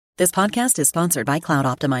This podcast is sponsored by Cloud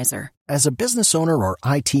Optimizer. As a business owner or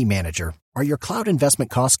IT manager, are your cloud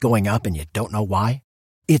investment costs going up and you don't know why?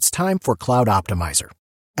 It's time for Cloud Optimizer.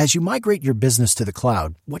 As you migrate your business to the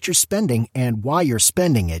cloud, what you're spending and why you're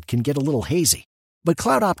spending it can get a little hazy. But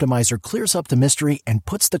Cloud Optimizer clears up the mystery and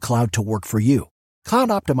puts the cloud to work for you. Cloud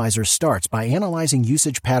Optimizer starts by analyzing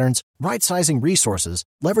usage patterns, right-sizing resources,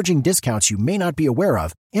 leveraging discounts you may not be aware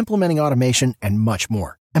of, implementing automation, and much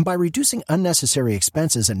more. And by reducing unnecessary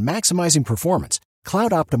expenses and maximizing performance,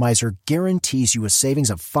 Cloud Optimizer guarantees you a savings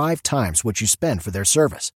of 5 times what you spend for their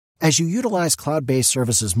service. As you utilize cloud-based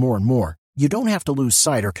services more and more, you don't have to lose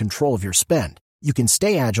sight or control of your spend. You can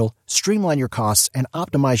stay agile, streamline your costs, and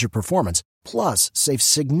optimize your performance, plus save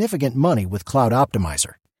significant money with Cloud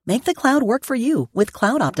Optimizer. Make the cloud work for you with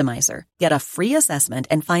Cloud Optimizer. Get a free assessment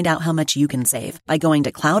and find out how much you can save by going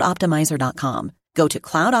to cloudoptimizer.com. Go to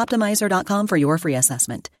cloudoptimizer.com for your free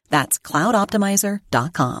assessment. That's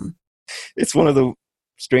cloudoptimizer.com. It's one of the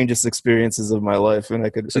strangest experiences of my life,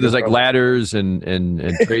 and So there's like ladders and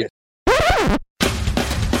trades.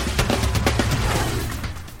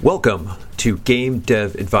 Welcome to Game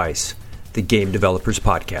Dev Advice, the Game Developers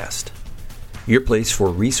Podcast. Your place for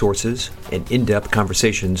resources and in-depth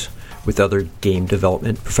conversations with other game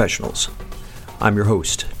development professionals. I'm your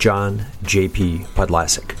host, John J.P.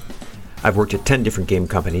 Podlasic. I've worked at 10 different game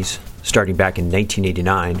companies, starting back in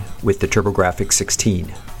 1989 with the TurboGrafx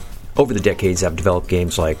 16. Over the decades, I've developed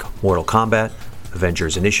games like Mortal Kombat,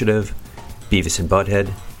 Avengers Initiative, Beavis and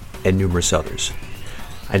Butthead, and numerous others.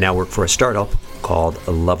 I now work for a startup called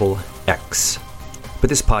Level X.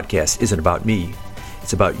 But this podcast isn't about me.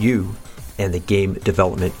 It's about you and the game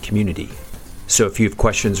development community. So if you have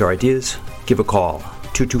questions or ideas, give a call,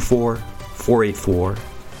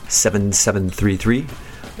 224-484-7733,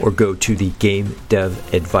 or go to the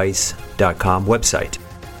GameDevAdvice.com website.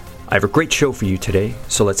 I have a great show for you today,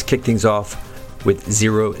 so let's kick things off with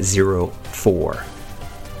 004,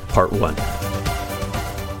 Part 1.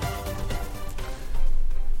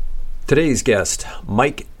 Today's guest,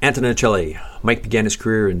 Mike Antonicelli. Mike began his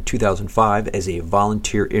career in 2005 as a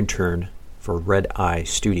volunteer intern for Red Eye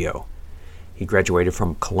Studio. He graduated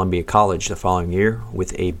from Columbia College the following year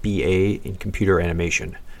with a BA in computer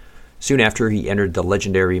animation. Soon after, he entered the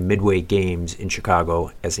legendary Midway Games in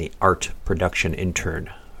Chicago as an art production intern.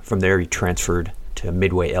 From there, he transferred to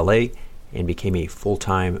Midway LA and became a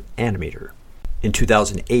full-time animator. In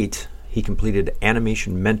 2008, he completed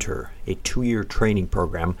Animation Mentor, a 2-year training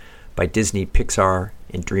program by Disney, Pixar,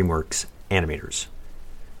 and DreamWorks animators.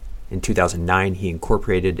 In 2009, he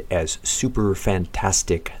incorporated as Super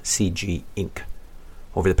Fantastic CG Inc.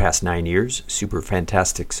 Over the past 9 years, Super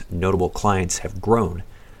Fantastic's notable clients have grown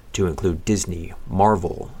to include Disney,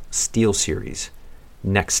 Marvel, SteelSeries,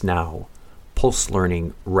 Next Now, Pulse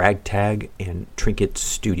Learning, Ragtag, and Trinket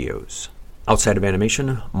Studios. Outside of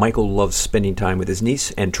animation, Michael loves spending time with his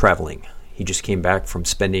niece and traveling. He just came back from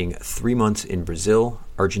spending 3 months in Brazil,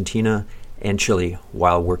 Argentina, and Chile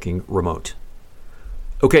while working remote.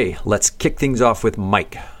 Okay, let's kick things off with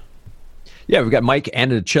Mike. Yeah, we've got Mike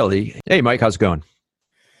Antonicelli. Hey, Mike, how's it going?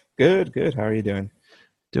 Good. How are you doing?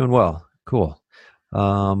 Doing well. Cool.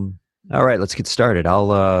 All right, let's get started.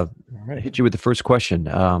 I'll hit you with the first question.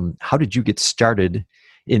 How did you get started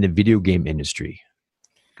in the video game industry?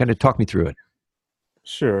 Kind of talk me through it.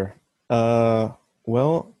 Sure.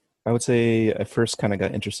 Well, I would say I first kind of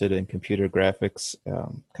got interested in computer graphics,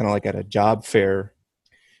 kind of like at a job fair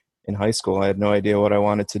in high school. I had no idea what I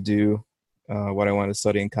wanted to do, what I wanted to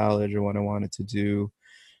study in college, or what I wanted to do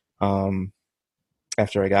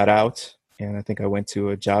after I got out. And I think I went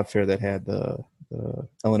to a job fair that had the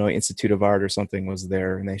Illinois Institute of Art or something was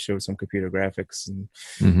there, and they showed some computer graphics and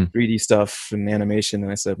 3D stuff and animation.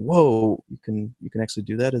 And I said, "Whoa, you can actually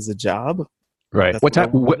do that as a job?" Right. That's what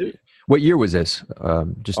time? What year was this?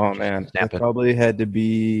 It probably had to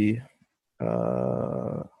be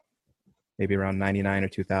maybe around 99 or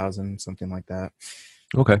 2000, something like that.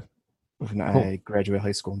 Okay. When I graduated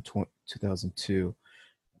high school in 2002.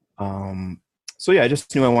 So yeah, I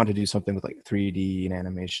just knew I wanted to do something with like 3D and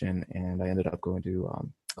animation, and I ended up going to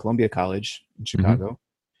Columbia College in Chicago.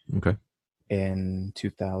 Okay. In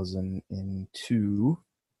 2002,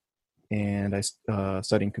 and I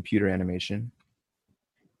studied computer animation.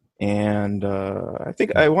 And I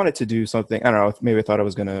think I wanted to do something. I don't know. Maybe I thought I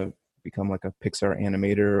was going to become like a Pixar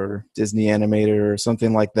animator or Disney animator or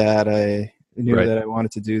something like that. I knew that I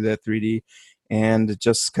wanted to do that 3D, and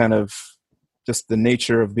just kind of just the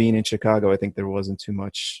nature of being in Chicago, I think there wasn't too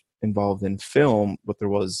much involved in film, but there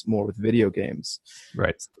was more with video games.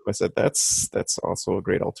 Right. So I said, that's also a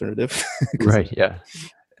great alternative. Right. Yeah.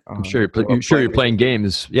 I'm sure you're playing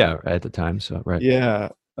games. Yeah. At the time. So, right. Yeah.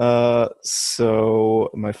 So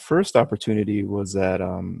my first opportunity was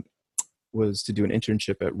was to do an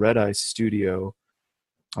internship at Red Eye Studio,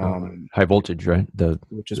 High Voltage, right?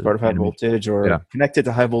 which is part of High animation. Voltage or connected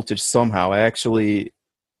to High Voltage somehow.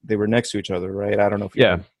 They were next to each other, right? I don't know if you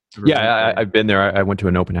ever went there. I've been there. I went to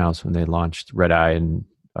an open house when they launched Red Eye, and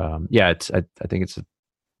I think it's a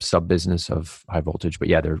sub business of High Voltage, but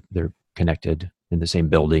they're connected in the same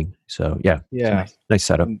building. So nice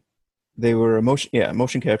setup. And they were a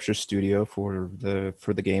motion capture studio for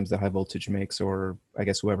the games that High Voltage makes, or I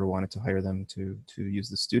guess whoever wanted to hire them to use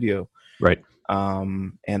the studio. Right.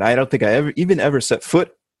 And I don't think I ever set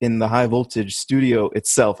foot in the High Voltage studio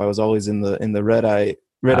itself. I was always in the Red Eye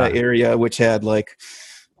area, which had like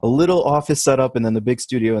a little office set up and then the big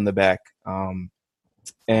studio in the back.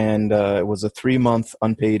 And it was a 3-month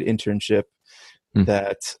unpaid internship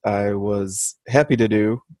that I was happy to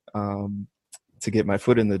do to get my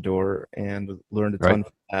foot in the door, and learned a ton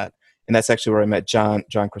from that. And that's actually where I met John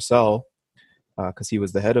Cressell, because he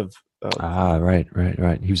was the head of. Right.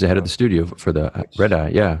 He was the head of the studio for the Red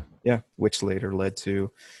Eye. Yeah, which later led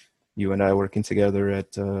to you and I working together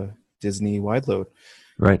at Disney Wide Load.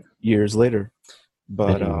 Right. Years later,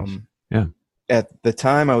 but at the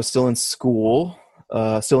time I was still in school,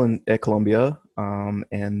 at Columbia,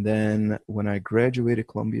 and then when I graduated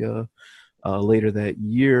Columbia later that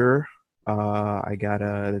year, I got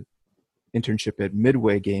a internship at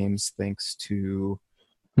Midway Games, thanks to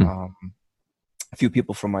a few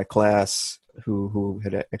people from my class who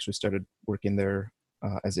had actually started working there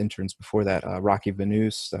as interns before that. Rocky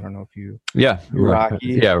Vanus, I don't know if you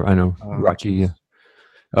Rocky. I know Rocky.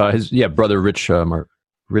 His brother Rich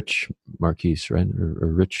Marquise, right? Or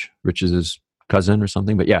Rich is his cousin or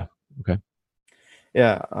something. But okay.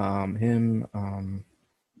 Him,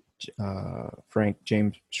 Frank,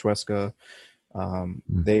 James Schweska,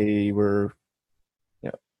 they were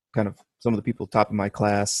kind of some of the people top of my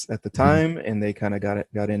class at the time, and they kind of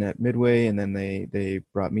got in at Midway, and then they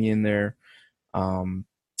brought me in there. I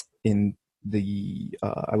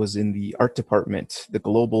was in the art department, the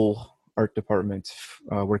global art department,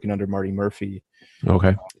 working under Marty Murphy.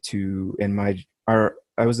 Okay.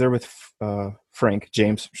 I was there with Frank,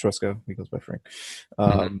 James Schweska, he goes by Frank.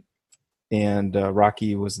 And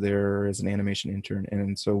Rocky was there as an animation intern.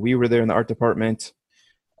 And so we were there in the art department,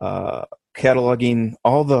 cataloging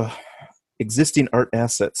all the existing art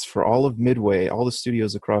assets for all of Midway, all the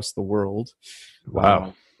studios across the world.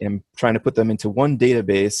 Wow. And trying to put them into one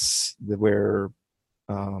database where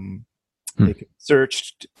they could be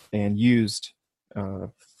searched and used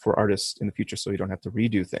for artists in the future, so you don't have to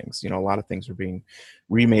redo things. A lot of things are being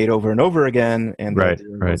remade over and over again, and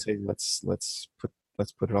say, let's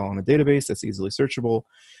put it all in a database that's easily searchable,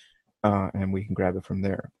 and we can grab it from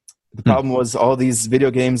there. The problem was all these video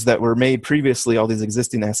games that were made previously, all these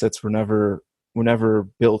existing assets were never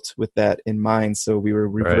built with that in mind. So we were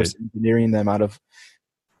reverse engineering them out of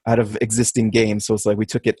existing games. So it's like we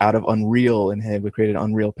took it out of Unreal and we created an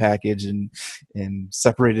Unreal package and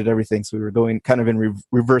separated everything. So we were going kind of in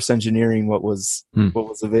reverse engineering what was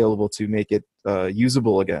available to make it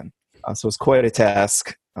usable again. So it's quite a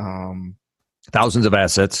task. Thousands of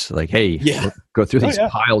assets. Like, hey, go through these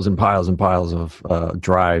piles and piles and piles of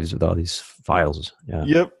drives with all these files. Yeah.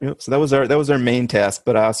 Yep. So that was our main task.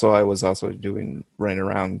 But I was also running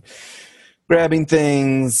around, grabbing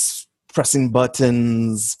things, pressing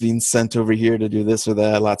buttons, being sent over here to do this or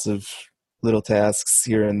that. Lots of little tasks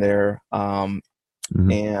here and there. And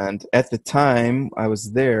at the time I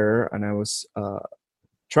was there, and I was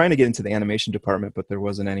trying to get into the animation department, but there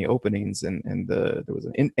wasn't any openings, and there was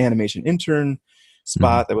an animation intern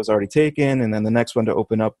spot that was already taken, and then the next one to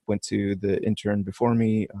open up went to the intern before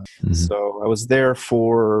me. So I was there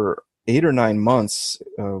for 8 or 9 months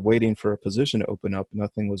waiting for a position to open up.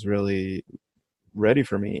 Nothing was really ready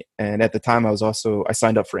for me. And at the time I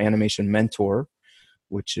signed up for Animation Mentor,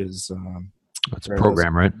 which is that's a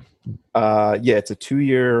program, right? It's a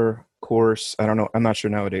 2-year course. I don't know, I'm not sure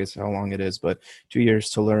nowadays how long it is, but 2 years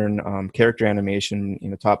to learn character animation,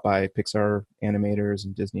 taught by Pixar animators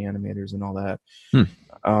and Disney animators and all that.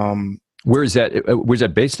 Where's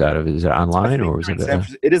that based out of? Is it online, or is it?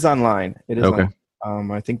 It is online. It is okay.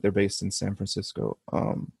 I think they're based in San Francisco.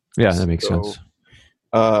 That makes sense.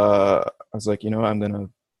 I was like, I'm gonna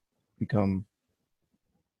become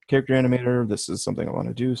character animator. This is something I want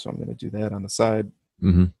to do, so I'm gonna do that on the side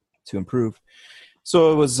to improve.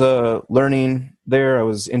 So I was learning there. I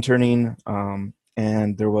was interning,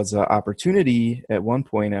 and there was an opportunity at one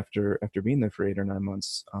point after being there for 8 or 9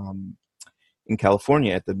 months in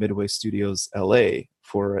California at the Midway Studios LA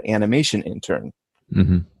for an animation intern.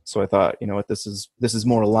 So I thought, what, this is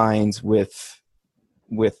more aligned with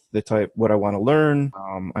with the type what I want to learn.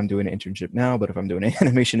 I'm doing an internship now, but if I'm doing an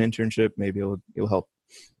animation internship, maybe it'll help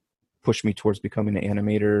push me towards becoming an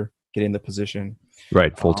animator, getting the position.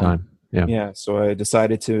 Right, full time. Yeah. So I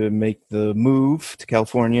decided to make the move to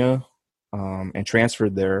California, and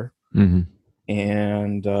transferred there. Mm-hmm.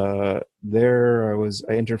 And there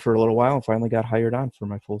I interned for a little while and finally got hired on for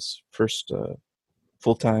my first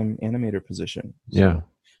full-time animator position. So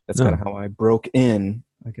that's kind of how I broke in,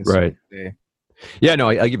 I guess. Right. Yeah, no,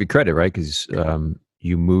 I give you credit, right? Because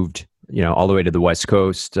you moved, all the way to the West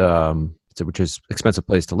Coast, which is an expensive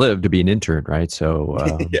place to live, to be an intern, right? So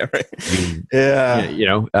yeah, right.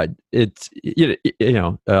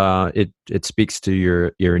 It speaks to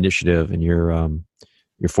your initiative and your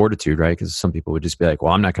fortitude, right? Because some people would just be like,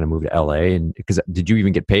 "Well, I'm not going to move to LA." And because did you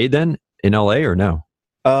even get paid then in LA or no?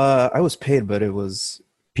 I was paid, but it was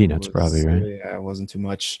peanuts, probably, right? Yeah, it wasn't too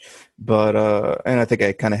much, but and I think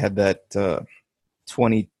I kind of had that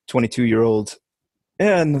 22-year-old,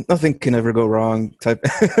 and nothing can ever go wrong type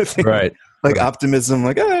thing. Right. Like optimism,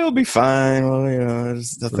 like, it'll be fine. Well,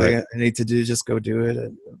 there's nothing I need to do. Just go do it,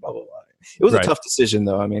 and blah blah blah. It was a tough decision,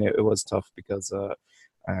 though. I mean, it was tough because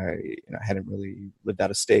I hadn't really lived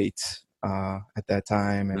out of state at that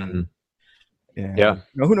time, and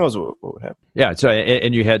who knows what would happen. Yeah. So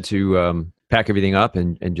and you had to pack everything up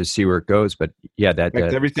and just see where it goes. But yeah, that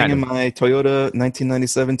packed everything in my Toyota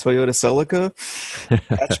 1997 Toyota Celica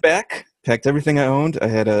hatchback. Packed everything I owned. I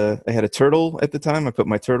had a turtle at the time. I put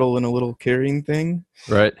my turtle in a little carrying thing.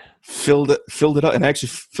 Right. Filled it up, and I actually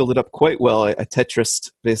filled it up quite well. I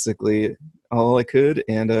Tetrised basically all I could,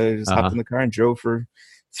 and I just hopped in the car and drove for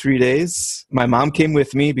 3 days. My mom came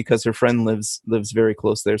with me because her friend lives very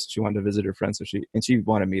close there, so she wanted to visit her friend. So she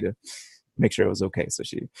wanted me to make sure it was okay. So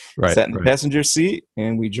she sat in the passenger seat,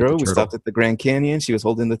 and we drove. We stopped at the Grand Canyon. She was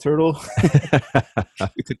holding the turtle.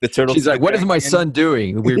 We took the turtle. She's like, "What is my son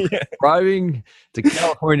doing? We're driving to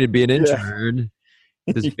California to be an intern.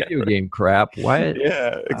 This video game crap. Why?"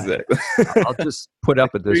 Yeah, exactly. I'll just put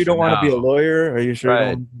up with this. You don't want to be a lawyer? Are you sure you don't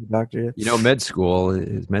want to be a doctor yet? Med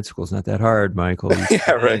school's not that hard, Michael.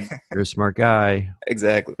 Right. You're a smart guy.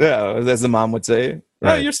 Exactly. Yeah, as the mom would say,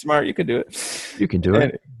 "Oh, you're smart. You can do it. You can do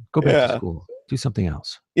it. Go back to school. Do something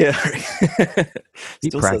else." Yeah. Be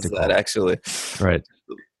Still practical. says that, actually. Right.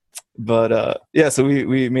 But so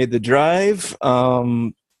we made the drive.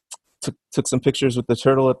 Took some pictures with the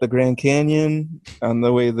turtle at the Grand Canyon on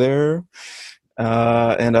the way there.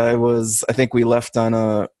 And I think we left on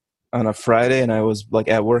a Friday, and I was like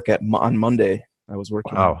at work on Monday. I was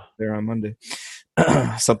working there on Monday.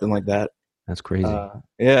 Something like that. That's crazy.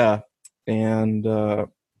 Yeah. And I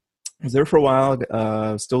was there for a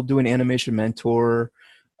while, still doing Animation Mentor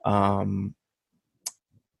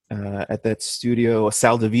at that studio.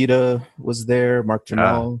 Sal DeVita was there, Mark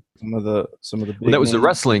Janelle, some of the big that was names. the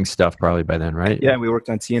wrestling stuff probably by then, right? Yeah, we worked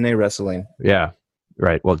on TNA wrestling. Yeah,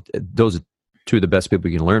 right. Well, those are two of the best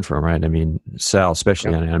people you can learn from, right? I mean, Sal,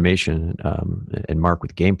 especially on animation, and Mark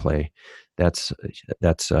with gameplay. That's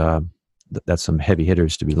some heavy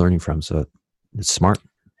hitters to be learning from. So it's smart,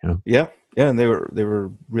 Yeah. Yeah, and they were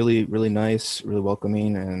really, really nice, really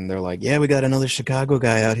welcoming, and they're like, "Yeah, we got another Chicago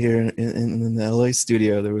guy out here in the LA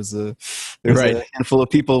studio." There was a handful of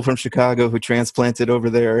people from Chicago who transplanted over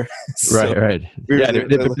there. Right. Yeah,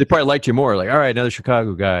 they probably liked you more. Like, all right, another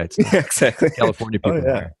Chicago guy. It's exactly. California people. Oh,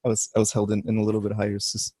 yeah, I was held in a little bit higher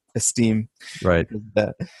esteem. Right.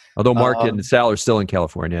 That. Although Mark and Sal are still in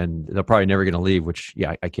California, and they're probably never going to leave. Which,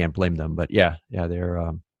 I can't blame them. But yeah,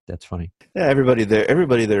 they're. That's funny. Yeah, everybody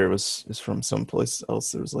there is from someplace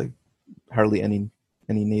else. There was like hardly any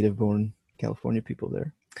native-born California people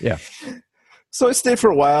there. Yeah. So I stayed for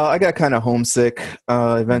a while. I got kind of homesick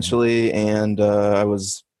eventually, and I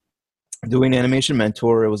was doing Animation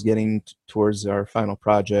Mentor. It was getting towards our final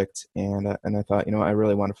project, and I thought, I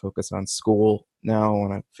really want to focus on school now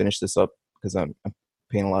when I finish this up, because I'm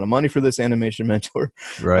paying a lot of money for this Animation Mentor.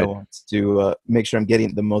 Right. I want to make sure I'm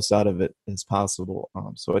getting the most out of it as possible.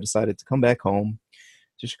 So I decided to come back home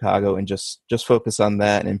to Chicago and just focus on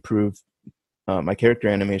that and improve my character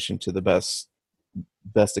animation to the best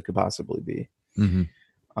it could possibly be. Mm-hmm.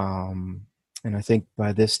 And I think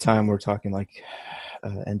by this time we're talking like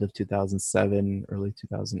end of 2007, early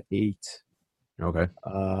 2008. Okay.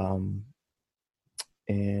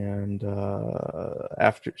 And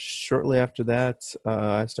shortly after that,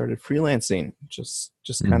 I started freelancing, just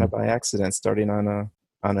kind of by accident, starting on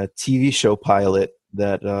a TV show pilot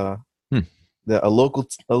that a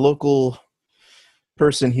local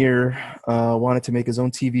person here wanted to make his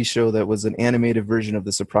own TV show that was an animated version of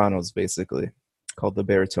The Sopranos, basically, called The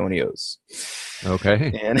Baritonios.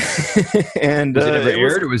 Okay. And and Was it ever it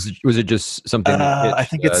was. aired, or was it just something you I pitched?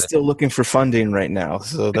 think it's still looking for funding right now.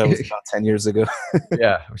 So that was about 10 years ago.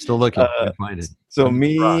 Yeah, we're still looking. Uh, Can't find it. so I'm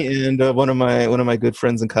surprised. me and one of my good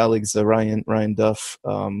friends and colleagues, Ryan Duff,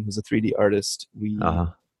 who's a 3D artist, Uh-huh.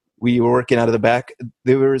 we were working out of the back.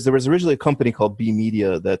 There was originally a company called B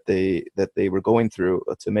Media that they were going through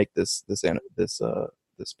to make this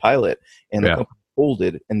pilot, and the Yeah. company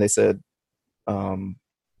folded, and they said, um,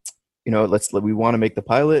 we want to make the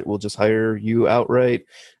pilot. We'll just hire you outright.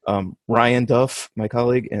 Ryan Duff, my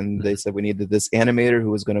colleague, and they said we needed this animator who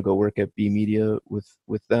was going to go work at B Media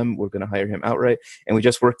with them. We're going to hire him outright, and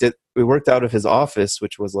we worked out of his office,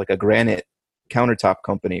 which was like a granite countertop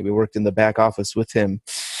company. We worked in the back office with him.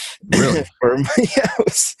 Really?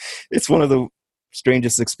 It's one of the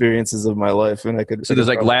strangest experiences of my life, and So there's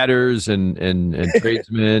like ladders and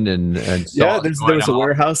tradesmen and yeah, saws there was a going on.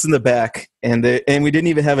 warehouse in the back, and we didn't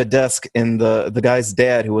even have a desk. And the guy's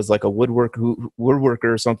dad, who was like a woodworker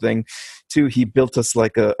or something, too, he built us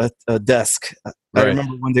like a desk. I Right.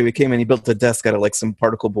 remember one day we came in, he built a desk out of like some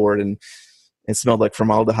particle board, and it smelled like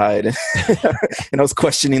formaldehyde. And I was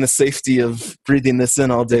questioning the safety of breathing this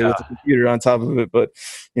in all day with the computer on top of it. But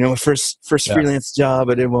my first Yeah. freelance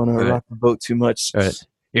job, I didn't want to Right. rock the boat too much. All right.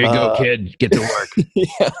 Here you go, kid. Get to work.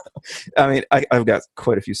 Yeah, I mean, I've got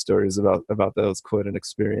quite a few stories about that. It was quite an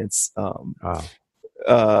experience. Wow.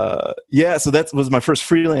 Yeah, so that was my first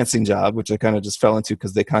freelancing job, which I kind of just fell into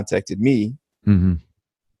because they contacted me. Mm-hmm.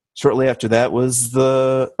 Shortly after that was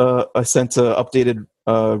I sent an updated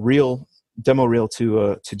demo reel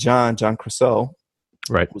to John Crusoe.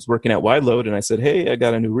 Right. Was working at Wide Load, and I said, "Hey, I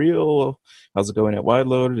got a new reel. How's it going at Wide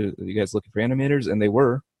Load? Are you guys looking for animators?" And they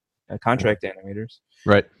were contract animators.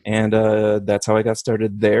 Right. And that's how I got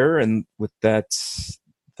started there. And with that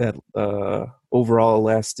overall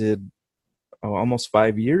lasted almost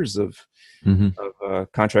 5 years of Mm-hmm.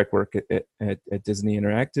 contract work at Disney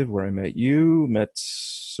Interactive, where I met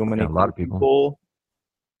so many Yeah, a lot of people.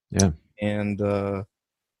 Yeah. and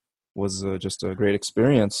was just a great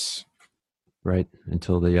experience. Right.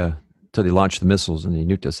 Until they launched the missiles and they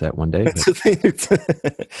nuked us that one day.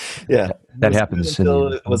 But Yeah, that happens.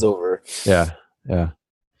 until it was over. Yeah. Yeah.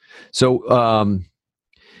 So,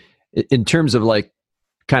 in terms of like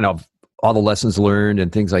kind of all the lessons learned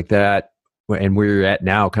and things like that, and where you're at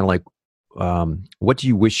now, kind of like, what do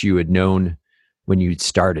you wish you had known when you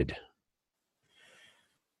started?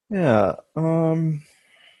 Yeah.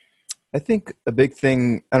 I think a big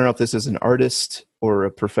thing, I don't know if this is an artist or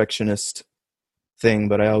a perfectionist thing,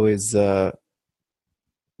 but I always,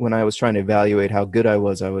 when I was trying to evaluate how good I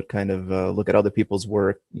was, I would kind of look at other people's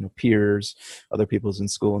work, peers, other people's in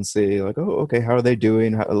school, and say like, oh, okay, how are they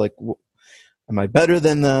doing? Am I better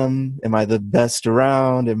than them? Am I the best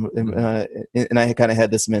around? And I kind of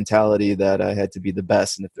had this mentality that I had to be the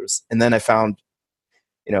best. And then I found,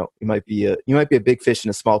 you might be a big fish in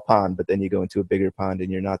a small pond, but then you go into a bigger pond and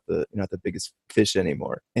you're not the biggest fish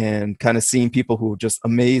anymore. And kind of seeing people who are just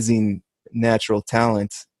amazing natural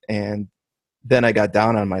talent, and then I got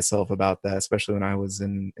down on myself about that, especially when I was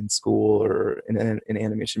in school or in an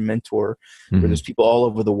animation mentor, where there's people all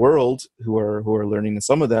over the world who are learning, and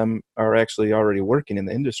some of them are actually already working in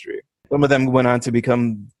the industry. Some of them went on to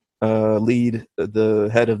become the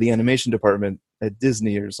head of the animation department at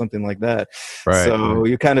Disney or something like that. Right. So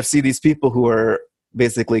you kind of see these people who are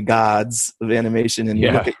basically gods of animation, and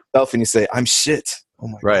you look at yourself and you say, "I'm shit. Oh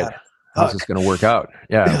my God. How's this going to work out?"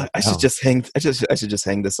 Yeah. I should just hang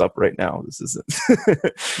this up right now. This isn't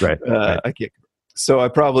Right. I can't. So I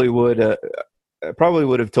probably would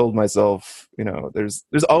have told myself, there's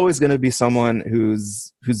always going to be someone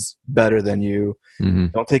who's better than you. Mm-hmm.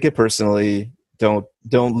 Don't take it personally. Don't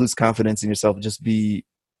lose confidence in yourself.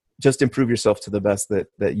 Just improve yourself to the best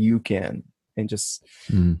that you can, and just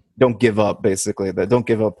don't give up. Basically, don't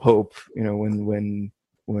give up hope.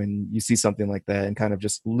 When you see something like that, and kind of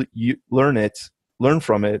just learn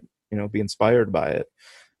from it, be inspired by it.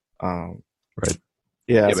 Right.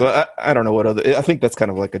 Yeah. So I don't know what other, I think that's kind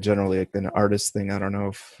of like generally like an artist thing. I don't know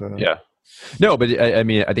if, yeah. No, but I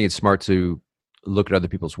mean, I think it's smart to look at other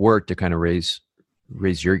people's work to kind of raise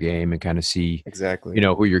your game and kind of see exactly,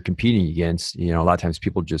 who you're competing against. A lot of times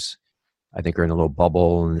people just, I think, are in a little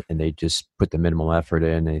bubble and they just put the minimal effort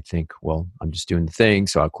in. And they think, well, I'm just doing the thing,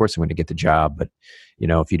 so of course I'm going to get the job. But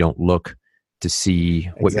if you don't look to see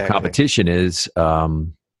what your competition is,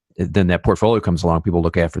 then that portfolio comes along. People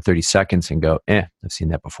look at it for 30 seconds and go, I've seen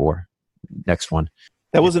that before. Next one.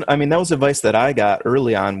 That was advice that I got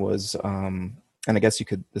early on was, and I guess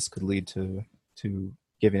this could lead to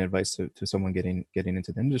giving advice to someone getting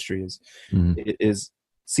into the industry is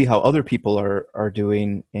see how other people are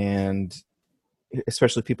doing, and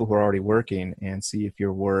especially people who are already working, and see if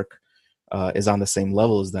your work is on the same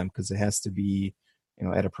level as them, because it has to be,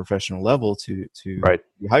 at a professional level to Right.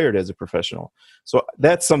 be hired as a professional. So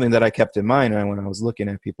that's something that I kept in mind when I was looking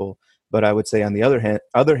at people. But I would say on the other hand,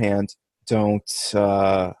 don't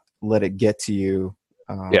let it get to you.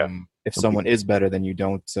 If someone is better than you,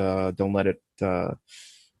 don't let it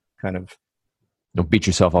kind of, don't beat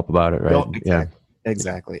yourself up about it, right?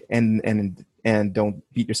 Exactly. And don't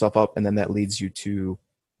beat yourself up, and then that leads you to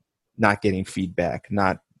not getting feedback,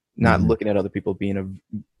 not looking at other people, being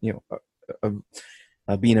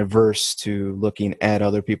being averse to looking at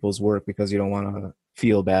other people's work because you don't want to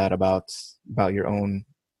feel bad about your own.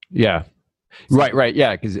 Yeah. Right.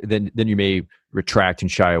 Yeah. Because then you may retract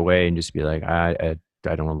and shy away and just be like, I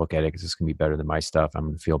don't want to look at it because it's going to be better than my stuff. I'm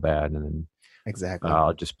going to feel bad. And then exactly,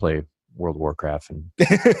 I'll just play World of Warcraft. And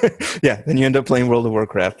yeah, then you end up playing World of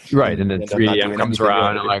Warcraft. Right. And then 3 AM comes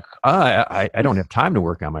around and I'm like, I don't have time to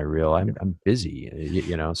work on my reel. I'm busy,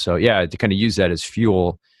 So yeah, to kind of use that as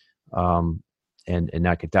fuel, and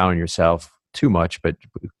not get down on yourself too much, but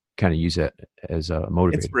kind of use it as a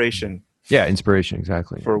motivator. Inspiration. Yeah, inspiration,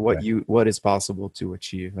 exactly. For what is possible to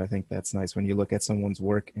achieve. I think that's nice when you look at someone's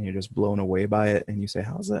work and you're just blown away by it, and you say,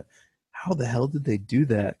 how the hell did they do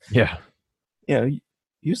that? Yeah.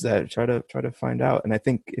 Use that, try to find out. And I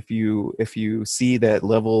think if you see that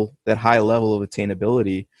high level of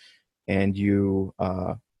attainability, and you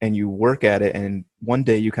work at it, and one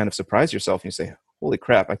day you kind of surprise yourself and you say, holy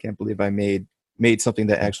crap, I can't believe I made something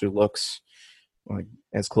that actually looks like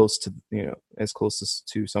as close to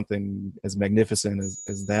something as magnificent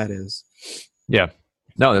as that is. Yeah.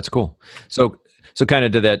 No, that's cool. So kind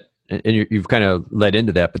of to that, and you've kind of led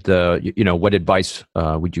into that, but what advice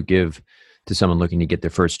would you give to someone looking to get their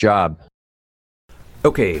first job?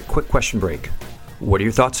 Okay, quick question break. What are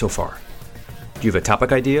your thoughts so far? Do you have a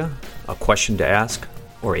topic idea, a question to ask,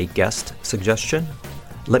 or a guest suggestion?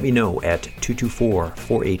 Let me know at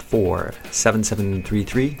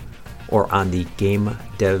 224-484-7733 or on the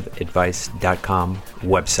GameDevAdvice.com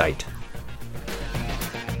website.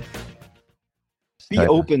 Be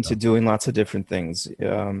open to doing lots of different things.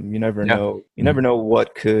 You never know. You never know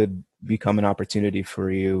what could become an opportunity for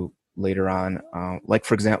you later on. Like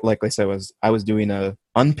for example, like I said, I was doing a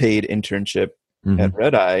unpaid internship at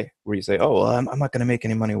Red Eye, where you say, "Oh, well, I'm not going to make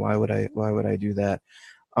any money. Why would I do that?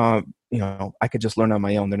 I could just learn on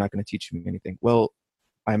my own. They're not going to teach me anything." Well,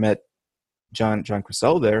 I met John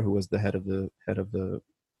Cressell there, who was the head of the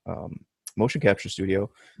motion capture studio.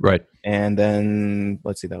 Right. And then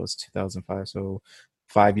let's see, that was 2005. So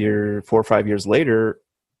 4 or 5 years later,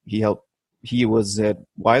 he was at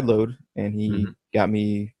Wide Load, and he got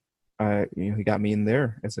me, he got me in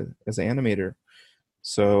there as an animator.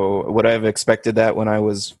 So would I have expected that when I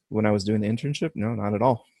was doing the internship? No, not at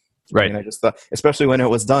all. Right. I mean, I just thought, especially when it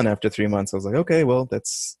was done after 3 months, I was like, okay, well,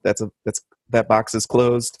 that box is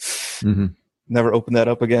closed. Never open that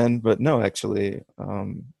up again. But no, actually,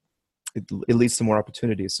 it leads to more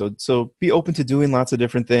opportunities. So be open to doing lots of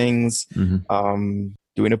different things.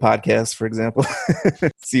 Doing a podcast, for example,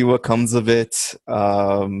 see what comes of it.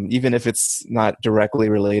 Even if it's not directly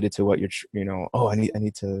related to what you're, I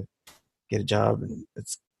need to get a job, and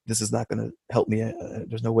this is not going to help me.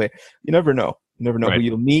 There's no way. You never know. You never know who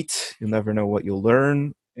you'll meet. You'll never know what you'll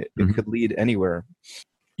learn. It could lead anywhere.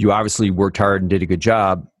 You obviously worked hard and did a good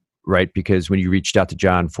job, right? Because when you reached out to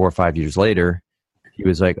John 4 or 5 years later, he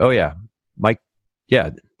was like, "Oh yeah, Mike, yeah,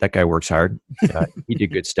 that guy works hard. He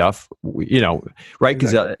did good stuff." Right?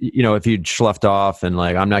 Because if you'd sloughed off and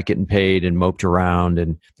like, I'm not getting paid, and moped around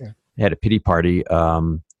and had a pity party,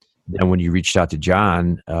 then when you reached out to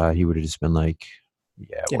John, he would have just been like,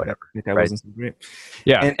 yeah, whatever. That wasn't so great.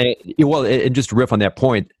 Yeah. And just to riff on that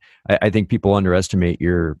point, I think people underestimate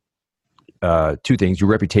your two things. Your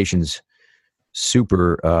reputation's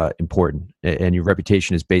super important, and your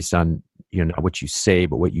reputation is based on not what you say,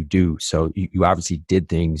 but what you do. So you obviously did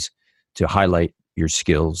things to highlight your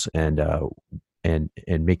skills and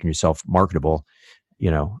making yourself marketable.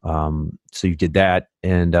 So you did that,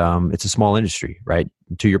 and it's a small industry, right?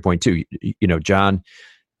 To your point too, John's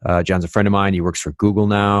a friend of mine. He works for Google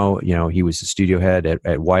now. He was the studio head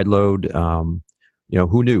at Wide Load.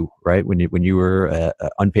 Who knew, right? When you were an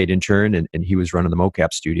unpaid intern and he was running the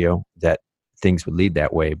mocap studio, that things would lead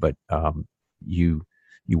that way. But you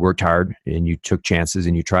worked hard and you took chances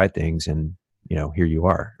and you tried things, and here you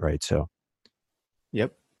are, right? So,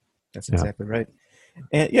 yep, that's exactly right.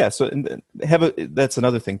 And that's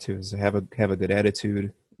another thing too, is have a good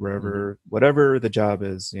attitude whatever the job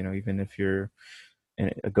is. Even if you're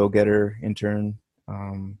a go-getter intern.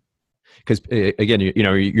 Because again,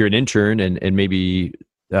 you're an intern, and maybe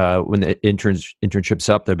when the internship's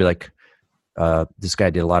up, they'll be like, this guy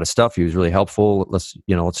did a lot of stuff. He was really helpful. Let's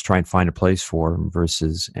try and find a place for him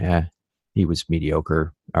versus, he was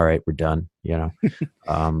mediocre. All right, we're done.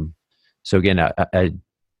 So again, I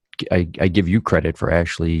give you credit for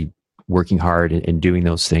actually working hard and doing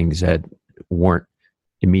those things that weren't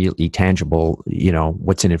immediately tangible.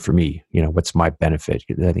 What's in it for me? What's my benefit?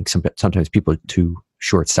 I think sometimes people are too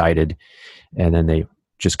short-sighted, and then they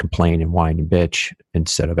just complain and whine and bitch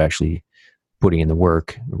instead of actually putting in the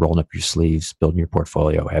work, rolling up your sleeves, building your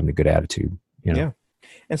portfolio, having a good attitude. Yeah,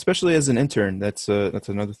 especially as an intern. That's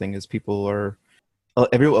another thing is people are. A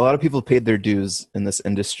lot of people paid their dues in this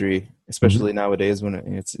industry, especially nowadays when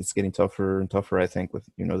it's getting tougher and tougher. I think with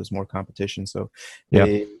there's more competition. So,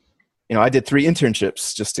 I did 3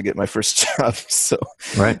 internships just to get my first job. So,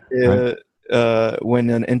 right.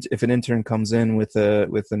 If an intern comes in with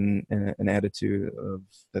an attitude of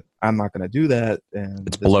that I'm not going to do that, and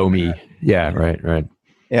it's below me. Yeah. Right.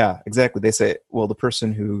 Yeah, exactly. They say, well, the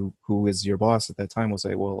person who is your boss at that time will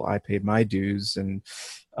say, well, I paid my dues and,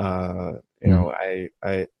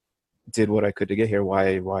 I did what I could to get here.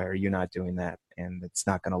 Why are you not doing that? And it's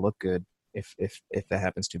not going to look good if that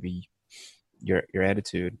happens to be your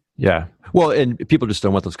attitude. Yeah. Well, and people just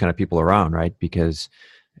don't want those kind of people around, right? Because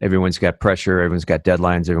everyone's got pressure, everyone's got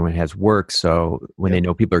deadlines, everyone has work. So when they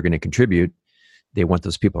know people are going to contribute, they want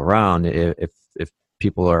those people around. If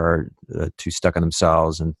people are too stuck on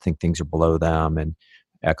themselves and think things are below them and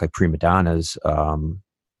act like prima donnas,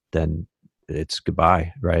 then it's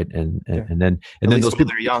goodbye, right? And then those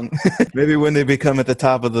people are young. Maybe when they become at the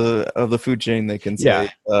top of the food chain, they can say,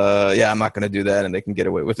 I'm not going to do that, and they can get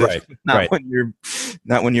away with it. Right.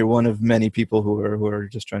 When you're one of many people who are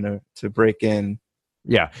just trying to break in.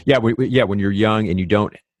 Yeah. When you're young and you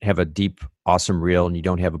don't have a deep, awesome reel, and you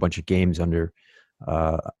don't have a bunch of games under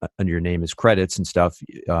your name as credits and stuff,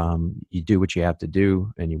 you do what you have to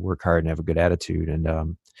do, and you work hard and have a good attitude.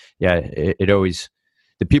 And it always,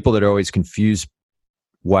 the people that are always confused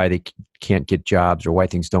why they can't get jobs or why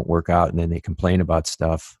things don't work out, and then they complain about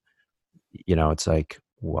stuff. It's like,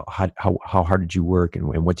 well, how hard did you work,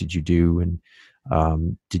 and what did you do, and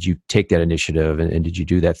did you take that initiative, and did you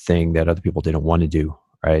do that thing that other people didn't want to do,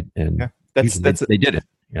 right? And they did it.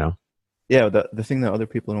 Yeah, the thing that other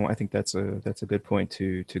people don't. I think that's a good point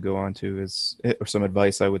to go on to is, or some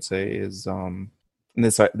advice I would say is, and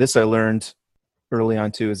this I learned early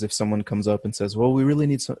on too, is if someone comes up and says, well, we really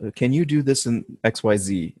need can you do this in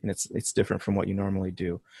XYZ, and it's different from what you normally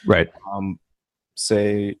do, right?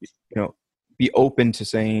 Say, be open to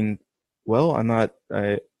saying, well, I'm not.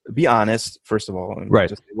 Be honest first of all, and right?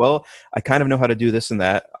 Just say, well, I kind of know how to do this and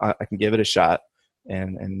that. I can give it a shot,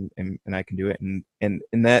 and I can do it, and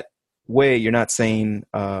in that way, you're not saying,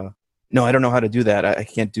 no, I don't know how to do that. I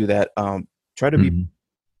can't do that. Try to be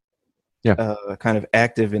kind of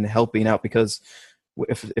active in helping out, because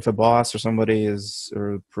if a boss or somebody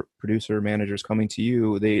or producer or manager is coming to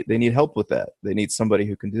you, they need help with that. They need somebody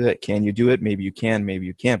who can do that. Can you do it? Maybe you can, maybe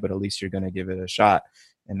you can't, but at least you're going to give it a shot.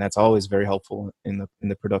 And that's always very helpful in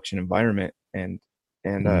the production environment. And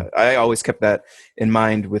I always kept that in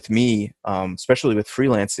mind with me, especially with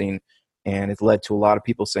freelancing. And it led to a lot of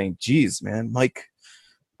people saying, geez, man, Mike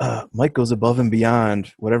goes above and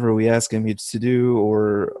beyond whatever we ask him to do,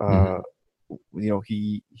 or,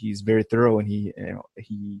 he's very thorough, and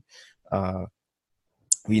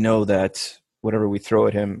we know that whatever we throw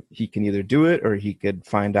at him, he can either do it, or he could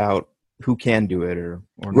find out who can do it, or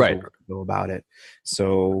right. Go about it.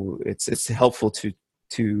 So it's helpful to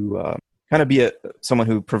kind of be someone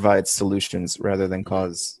who provides solutions rather than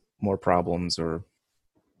cause more problems or.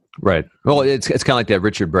 Right. Well, it's kind of like that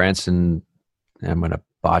Richard Branson. I'm going to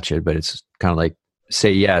botch it, but it's kind of like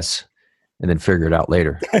say yes and then figure it out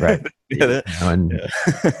later. Right. I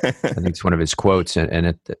think it's one of his quotes,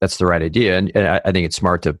 and that's the right idea. And I think it's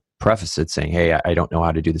smart to preface it saying, hey, I don't know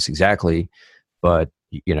how to do this exactly, but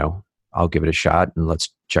I'll give it a shot, and let's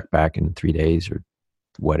check back in 3 days or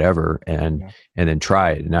whatever, and then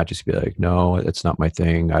try it, and not just be like, no, that's not my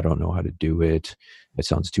thing. I don't know how to do it. It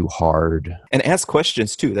sounds too hard. And ask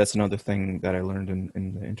questions too. That's another thing that I learned in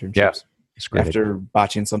the internships. Yeah, after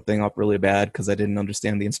botching something up really bad because I didn't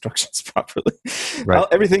understand the instructions properly. Right.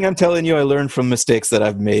 Everything I'm telling you, I learned from mistakes that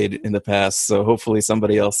I've made in the past. So hopefully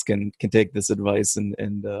somebody else can take this advice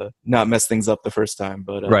and not mess things up the first time.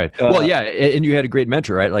 But right. Well, yeah, and you had a great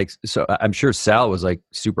mentor, right? Like, so I'm sure Sal was like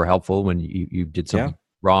super helpful when you did something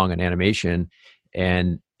wrong in animation,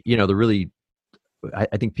 and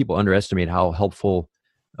I think people underestimate how helpful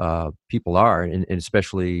people are, and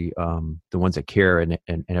especially the ones that care and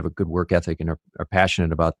have a good work ethic and are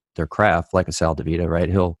passionate about their craft, like a Sal DeVita, right?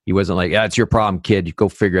 He wasn't like, yeah, it's your problem, kid. You go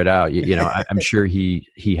figure it out. I'm sure he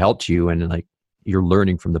helped you, and like you're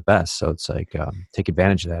learning from the best. So it's like take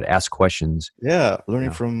advantage of that. Ask questions. Yeah,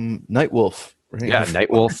 learning from Nightwolf. Right? Yeah,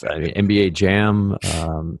 Nightwolf. I mean, NBA Jam.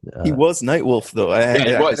 He was Nightwolf, though.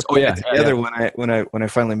 He was. Oh yeah. Together when I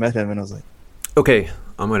finally met him, and I was like, okay,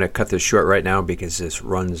 I'm going to cut this short right now because this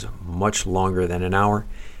runs much longer than an hour,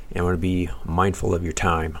 and I want to be mindful of your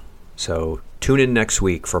time. So tune in next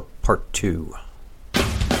week for part 2.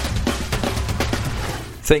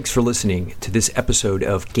 Thanks for listening to this episode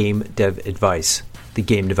of Game Dev Advice, the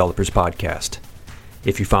Game Developers Podcast.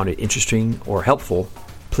 If you found it interesting or helpful,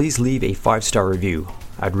 please leave a 5-star review.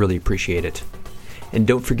 I'd really appreciate it. And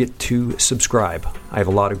don't forget to subscribe. I have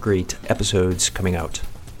a lot of great episodes coming out.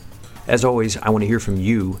 As always, I want to hear from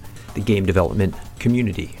you, the game development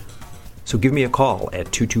community. So give me a call at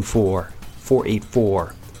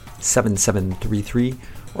 224-484-7733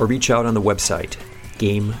 or reach out on the website,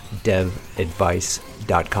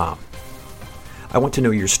 gamedevadvice.com. I want to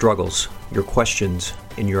know your struggles, your questions,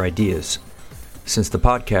 and your ideas, since the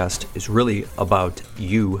podcast is really about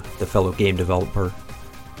you, the fellow game developer,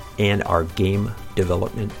 and our game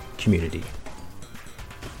development community.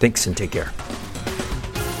 Thanks and take care.